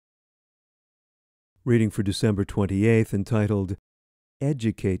Reading for December 28th, entitled,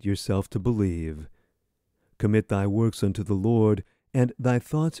 Educate Yourself to Believe. Commit thy works unto the Lord, and thy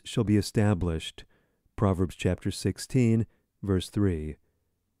thoughts shall be established. Proverbs chapter 16, verse 3.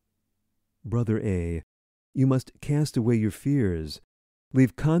 Brother A., you must cast away your fears.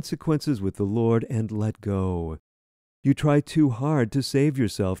 Leave consequences with the Lord and let go. You try too hard to save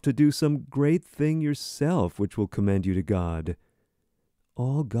yourself, to do some great thing yourself which will commend you to God.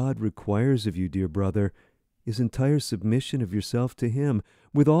 All God requires of you, dear brother, is entire submission of yourself to Him,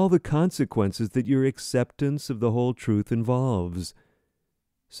 with all the consequences that your acceptance of the whole truth involves.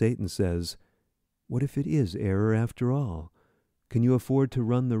 Satan says, what if it is error after all? Can you afford to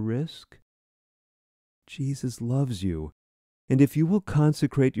run the risk? Jesus loves you, and if you will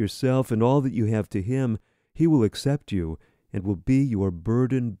consecrate yourself and all that you have to Him, He will accept you and will be your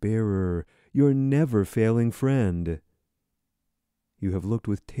burden bearer, your never-failing friend. You have looked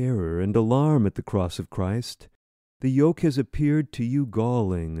with terror and alarm at the cross of Christ. The yoke has appeared to you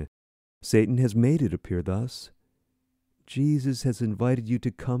galling. Satan has made it appear thus. Jesus has invited you to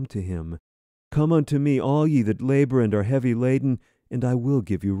come to Him. Come unto me, all ye that labor and are heavy laden, and I will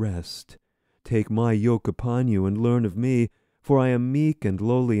give you rest. Take my yoke upon you, and learn of me, for I am meek and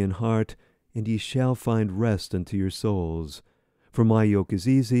lowly in heart, and ye shall find rest unto your souls. For my yoke is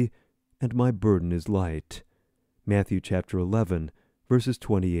easy, and my burden is light. Matthew chapter 11, verses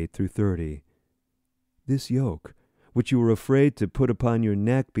 28 through 30. This yoke, which you are afraid to put upon your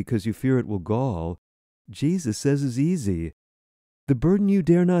neck because you fear it will gall, Jesus says is easy. The burden you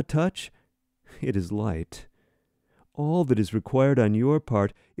dare not touch, it is light. All that is required on your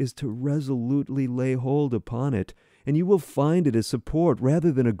part is to resolutely lay hold upon it, and you will find it a support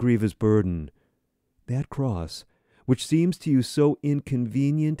rather than a grievous burden. That cross, which seems to you so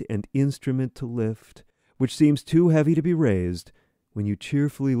inconvenient an instrument to lift, which seems too heavy to be raised, when you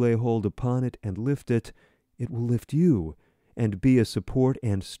cheerfully lay hold upon it and lift it, it will lift you and be a support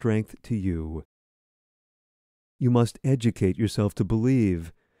and strength to you. You must educate yourself to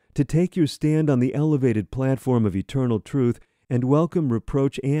believe, to take your stand on the elevated platform of eternal truth and welcome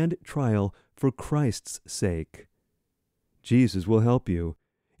reproach and trial for Christ's sake. Jesus will help you.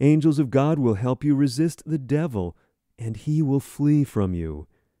 Angels of God will help you resist the devil, and he will flee from you.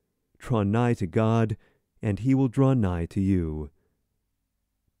 Draw nigh to God, and He will draw nigh to you.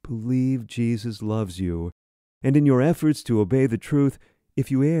 Believe Jesus loves you, and in your efforts to obey the truth,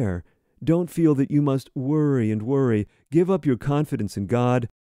 if you err, don't feel that you must worry and worry. Give up your confidence in God.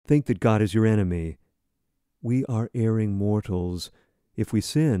 Think that God is your enemy. We are erring mortals. If we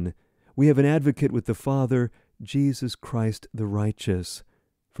sin, we have an advocate with the Father, Jesus Christ the righteous.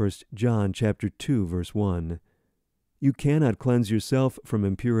 1 John chapter 2, verse 1. You cannot cleanse yourself from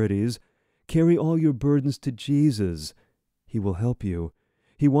impurities. Carry all your burdens to Jesus. He will help you.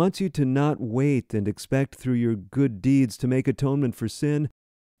 He wants you to not wait and expect through your good deeds to make atonement for sin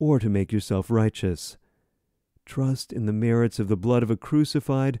or to make yourself righteous. Trust in the merits of the blood of a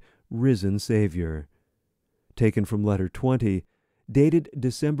crucified, risen Savior. Taken from Letter 20, dated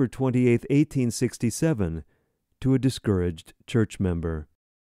December 28, 1867, to a discouraged church member.